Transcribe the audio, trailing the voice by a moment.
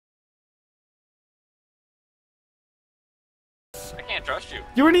I can't trust you.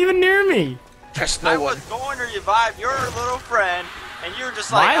 You weren't even near me. Trust no I one. was going to revive your little friend, and you're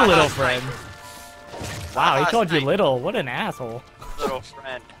just like My little friend. Wow, he called you snipe. little. What an asshole. Little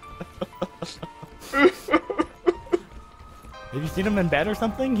friend. Have you seen him in bed or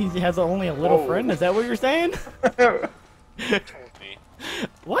something? He has only a little friend. Is that what you're saying? Told me.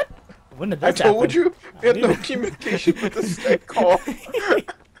 What? When did I this happen? told you. We had no communication with the same call.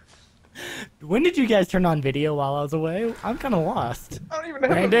 When did you guys turn on video while I was away? I'm kind of lost. I don't even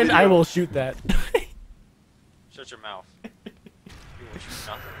have Brandon, a I video. will shoot that. Shut your mouth. You will shoot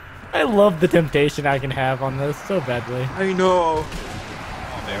nothing. I love the temptation I can have on this so badly. I know.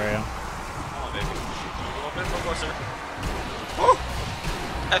 Come on, There baby. we go. Come on, baby. A little bit more closer. Oh!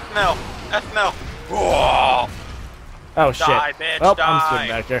 FML! FML! Whoa! Oh shit. Die, bitch, Oh, die. I'm sitting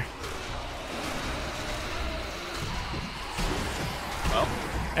back there. Well,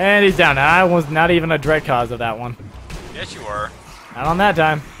 And he's down. I was not even a direct cause of that one. yes you were. Not on that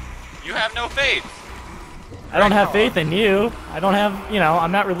time. You have no faith. I don't have faith in you. I don't have, you know,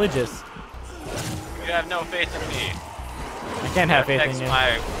 I'm not religious. You have no faith in me. I can't have faith in Next you.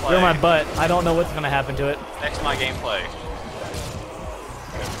 my play. You're my butt. I don't know what's gonna happen to it. Next my gameplay.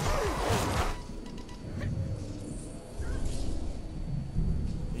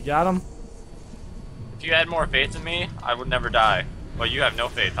 You got him? If you had more faith in me, I would never die. But you have no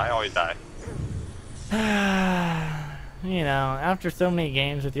faith. I always die. You know, after so many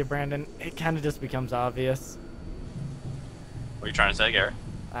games with you, Brandon, it kind of just becomes obvious. What are you trying to say, Garrett?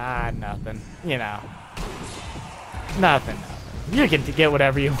 Ah, nothing. You know. Nothing. You can get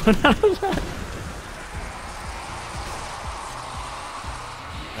whatever you want out of that.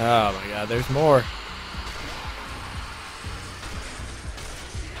 Oh my god, there's more.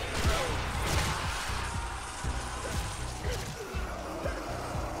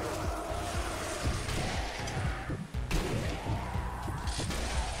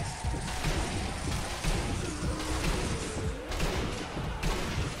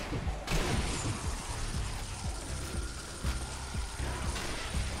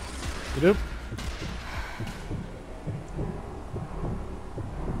 Doop.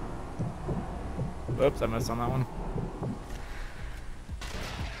 Whoops, I missed on that one.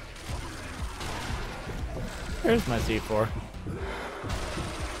 Here's my C4.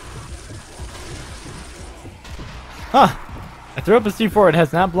 Huh! I threw up a C4, it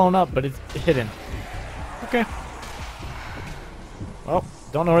has not blown up, but it's hidden. Okay. Well,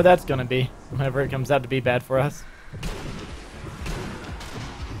 don't know where that's gonna be, whenever it comes out to be bad for us.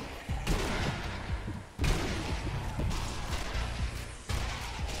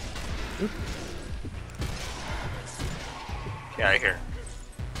 Get out of here.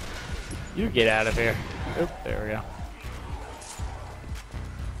 You get out of here. Oop, there we go.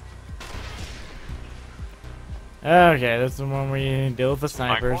 Okay, this is when we deal with the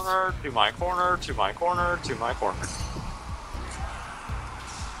snipers. My corner, to my corner, to my corner, to my corner.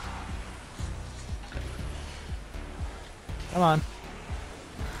 Come on.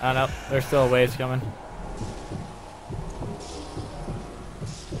 Oh no, there's still a waves coming.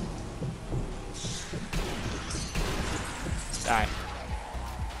 Die.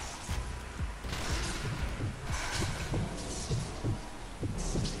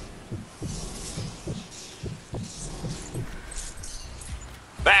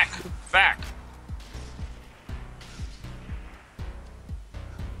 Back! Back!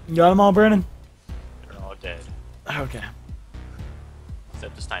 You got them all, Brandon? They're all dead. Okay.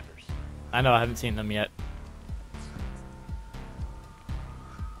 Except the snipers. I know, I haven't seen them yet.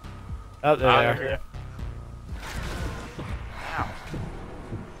 Oh, there they are. Here. Ow.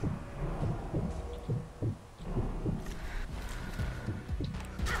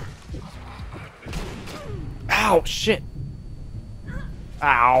 Ow, shit.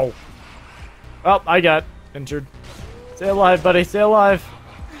 Ow. Oh, I got injured. Stay alive, buddy. Stay alive.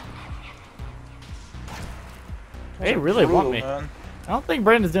 They really want me. Man. I don't think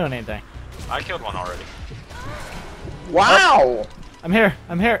Brandon's doing anything. I killed one already. Wow! I'm here.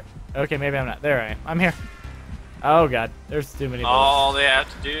 I'm here. Okay, maybe I'm not. There I am. I'm here. Oh, God. There's too many bullets. All they have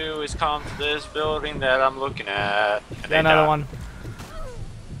to do is come to this building that I'm looking at. And Got they another die. one.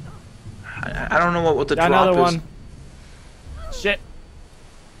 I don't know what the Got drop another is. one. Shit.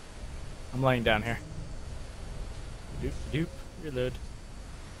 I'm laying down here. Doop, doop. Reload.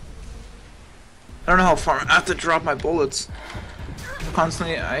 I don't know how far I have to drop my bullets.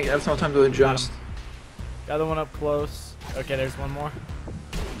 Constantly, I have no time to adjust. Got the one up close. Okay, there's one more.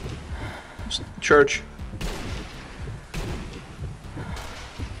 Church.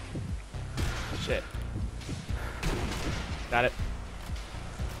 Shit. Got it.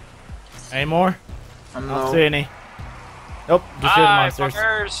 Any more? I don't see No. any. Nope, just shoot the monsters.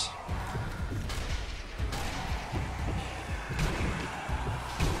 Fuckers.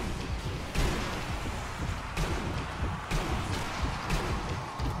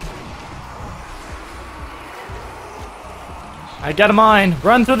 I got a mine.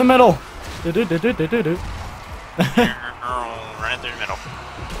 Run through the middle. Running through the middle.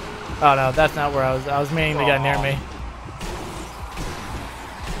 Oh no, that's not where I was. I was meaning the guy near me.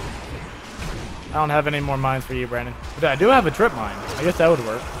 I don't have any more mines for you, Brandon. But I do have a trip mine. I guess that would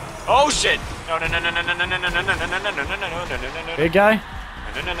work. Oh shit! No no no no no no no no no no no no no no no no no no. Big guy?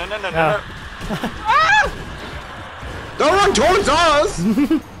 No no no no no No. no. Don't run towards us!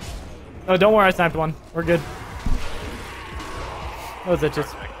 Oh, don't worry, I sniped one. We're good. What was it?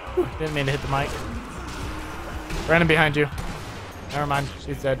 Just didn't mean to hit the mic. Brandon behind you. Never mind.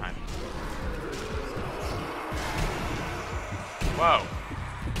 She's dead. Whoa.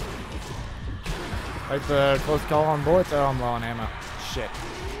 Like the close call on bullets. Oh, I'm low on ammo. Shit.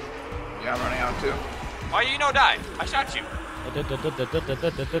 Yeah, I'm running out too. Why you no die? I shot you.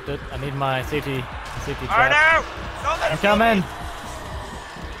 I need my safety Oh trap. no! Don't let I'm him kill me. coming.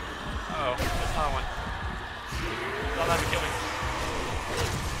 Oh, that's another one. Don't let him kill me.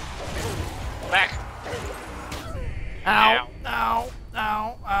 Back. Ow! Ow. Ow! Ow!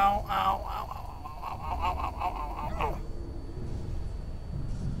 Ow! Ow! Ow! Ow!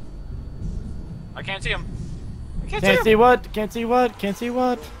 I can't see him. I can't Can't see see him. what? Can't see what? Can't see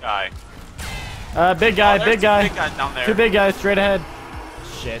what? Guy. Big guy, Oh, there's big two guy. Big guys down there. Two big guys straight ahead.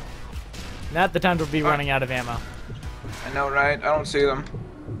 Shit. Not the time to be running out of ammo. I know, right? I don't see them.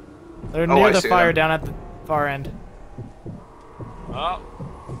 They're Oh, near I the see fire them. down at the far end. Oh.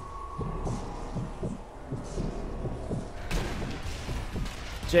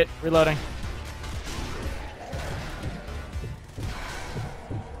 Shit, reloading.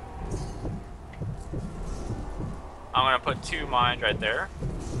 I'm gonna put 2 mines right there.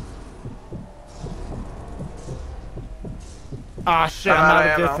 Ah, shit, I'm I'm out out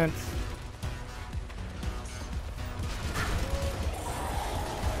of of ammo. distance.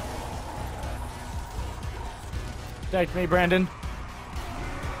 Protect me, Brandon.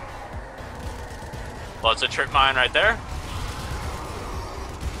 Lots of trip mine right there.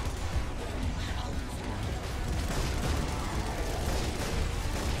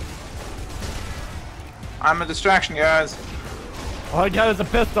 I'm a distraction, guys. All I got is a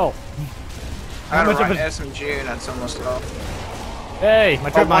pistol. I had How a much of right a- SMG and that's almost off. Hey, my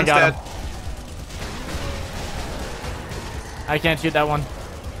trip mine one's got dead. him. I can't shoot that one.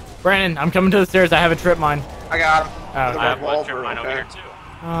 Brandon, I'm coming to the stairs. I have a trip mine. I got him. Oh, With a I have one revolver, trip mine over okay. here too.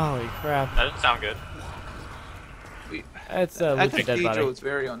 Holy crap. That doesn't sound good. That's That Luke's dead cathedral body. is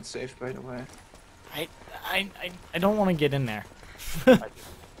very unsafe, by the way. I don't want to get in there.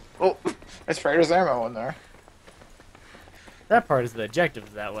 Oh, there's Praetor's ammo in there. That part is the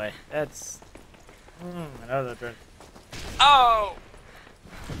objective that way. That's... another trick. Oh!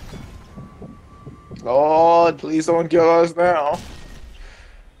 Lord, please don't kill us now.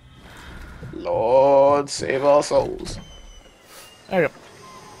 Lord, save our souls. There you go.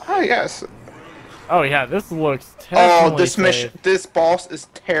 Oh, yes. Oh yeah, this looks Oh, definitely this mission, safe. this boss is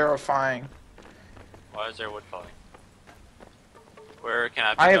terrifying. Why is there wood falling? Where can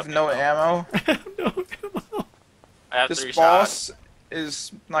I pick I up have no ammo. No, I have This 3 boss shots.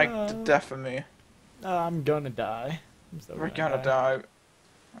 is like the death of me. I'm gonna die. I'm so We're gonna die.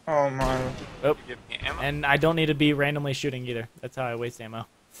 Oh my. Oh, Give me ammo. and I don't need to be randomly shooting either. That's how I waste ammo.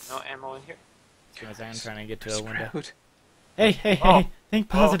 No ammo in here. As soon as I am trying to get to a window. Screwed. Hey, hey, hey! Oh. Think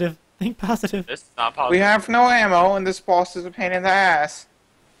positive. Think positive. This is not positive. We have no ammo, and this boss is a pain in the ass.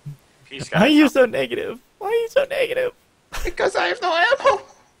 Peace, Why are guys. you so negative? Why are you so negative? Because I have no ammo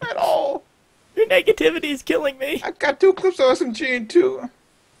at all. Your negativity is killing me. I got 2 clips of SMG and 2.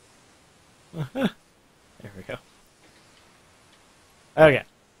 There we go. Okay.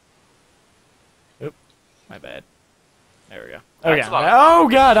 Oop, my bad. There we go. Okay. That's low. Oh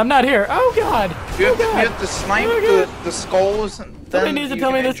god, I'm not here. Oh god. You have, Oh god. you have to snipe Oh, the skulls, and then Somebody needs to you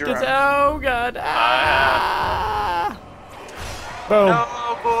tell me can this. injure 'em. Oh god. Ah. Boom.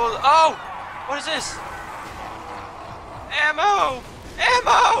 No, bull. Oh! What is this? Ammo!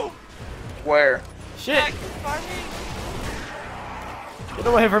 Ammo! Where? Shit. Heck, find me. Get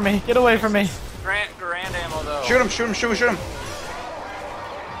away from me. Get away from me. Grand ammo though. Shoot him, shoot him, shoot him, shoot him.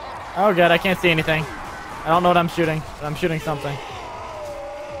 Oh god, I can't see anything. I don't know what I'm shooting, but I'm shooting something.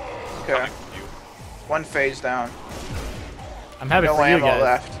 Okay. 1 phase down. I'm happy No for you ammo guys.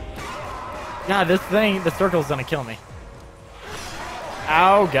 left. God, this thing, the circle's gonna kill me.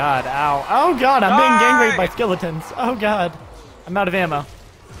 Oh god, ow. Oh god, I'm being gang raped by skeletons. Oh god. I'm out of ammo.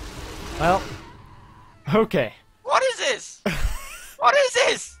 Well, okay. What is this? What is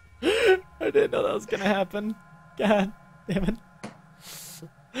this? I didn't know that was gonna happen. God damn it.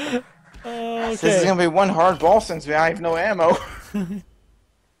 This is Okay. gonna be one hard ball since I have no ammo.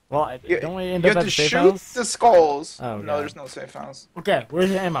 Well, don't we end You up have at to the safe shoot house? the skulls. Oh, no, God. there's no safe house. Okay, where's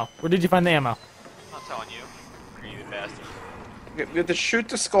the ammo? Where did you find the ammo? I'm not telling you. Greedy bastard. We have to shoot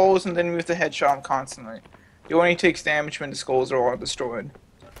the skulls and then we have to headshot them constantly. It only takes damage when the skulls are all destroyed.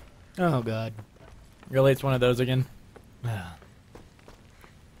 Oh, God. Really, it's one of those again?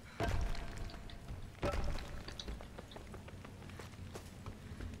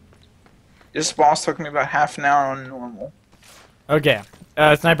 This boss took me about half an hour on normal. Okay.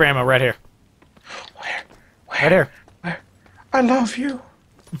 Sniper ammo right here. Where? Right here. Where? I love you.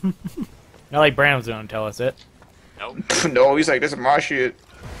 Not like Brandon's gonna tell us it. Nope. No, he's like, this is my shit.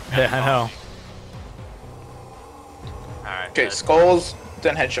 Yeah, I know. Alright. Okay, skulls,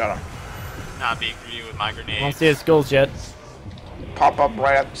 then headshot him. Not being greedy with my grenade. Won't see his skulls yet. Pop up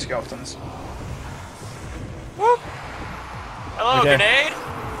right at the skeletons. Hello, Okay. grenade?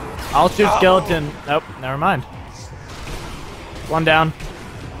 I'll shoot Oh. skeleton. Nope, never mind. One down.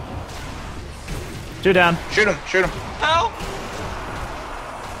 Two down. Shoot him, shoot him. Help!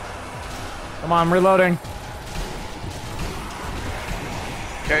 Come on, I'm reloading.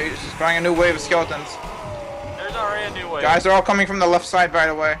 Okay, he's just trying a new wave of skeletons. There's already a new way. Guys, they're all coming from the left side, by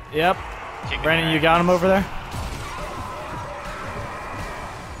the way. Yep. Kicking Brandon, back. you got him over there?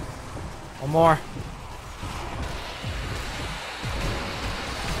 One more.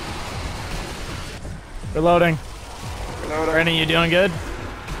 Reloading. Reloading. Brandon, you doing good?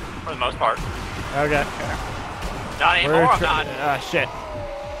 For the most part. Okay. Not anymore, I'm We're not. shit.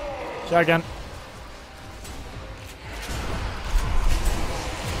 Shotgun.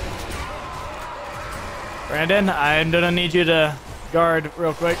 Brandon, I'm gonna need you to guard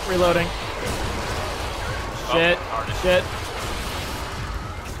real quick. Reloading. Shit. Retarded. Shit.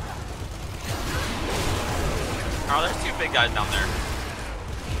 Oh, there's two big guys down there.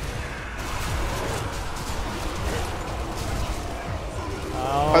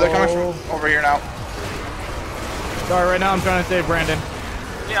 Oh, they're coming from over here now. Sorry, right now I'm trying to save Brandon.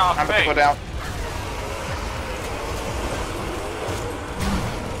 Get off I'm about to me. go down.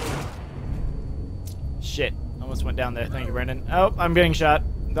 Shit. Almost went down there. Thank you, Brandon. Oh, I'm getting shot.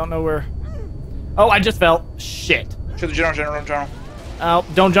 Don't know where. Oh, I just fell. Shit. Shoot the general. Oh,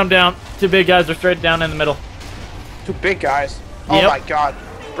 don't jump down. Two big guys are straight down in the middle. Two big guys. Oh Yep. my god.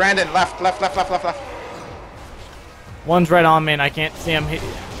 Brandon, left. One's right on me and I can't see him.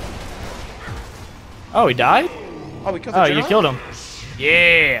 Oh, he died? Oh, we killed the Oh, general? you killed him.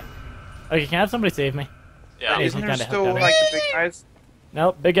 Yeah. Okay, can I have somebody save me? Yeah. Hey, Isn't some there kinda still help down like here. the big guys?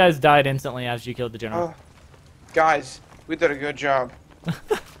 Nope, big guys died instantly as you killed the general. Oh. Guys, we did a good job.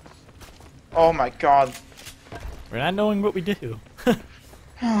 Oh my god. We're not knowing what we do.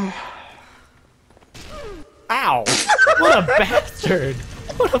 Ow! What a bastard!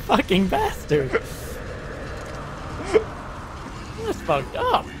 What a fucking bastard! That's fucked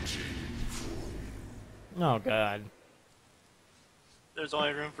up. Oh god. There's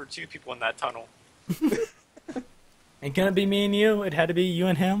only room for two people in that tunnel. It couldn't be me and you. It had to be you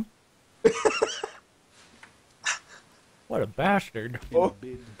and him. What a bastard. Oh.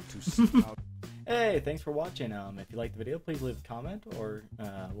 Hey, thanks for watching. If you liked the video, please leave a comment or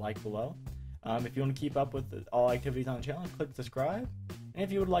like below. If you want to keep up with all activities on the channel, click subscribe. And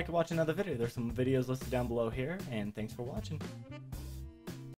if you would like to watch another video, there's some videos listed down below here. And thanks for watching.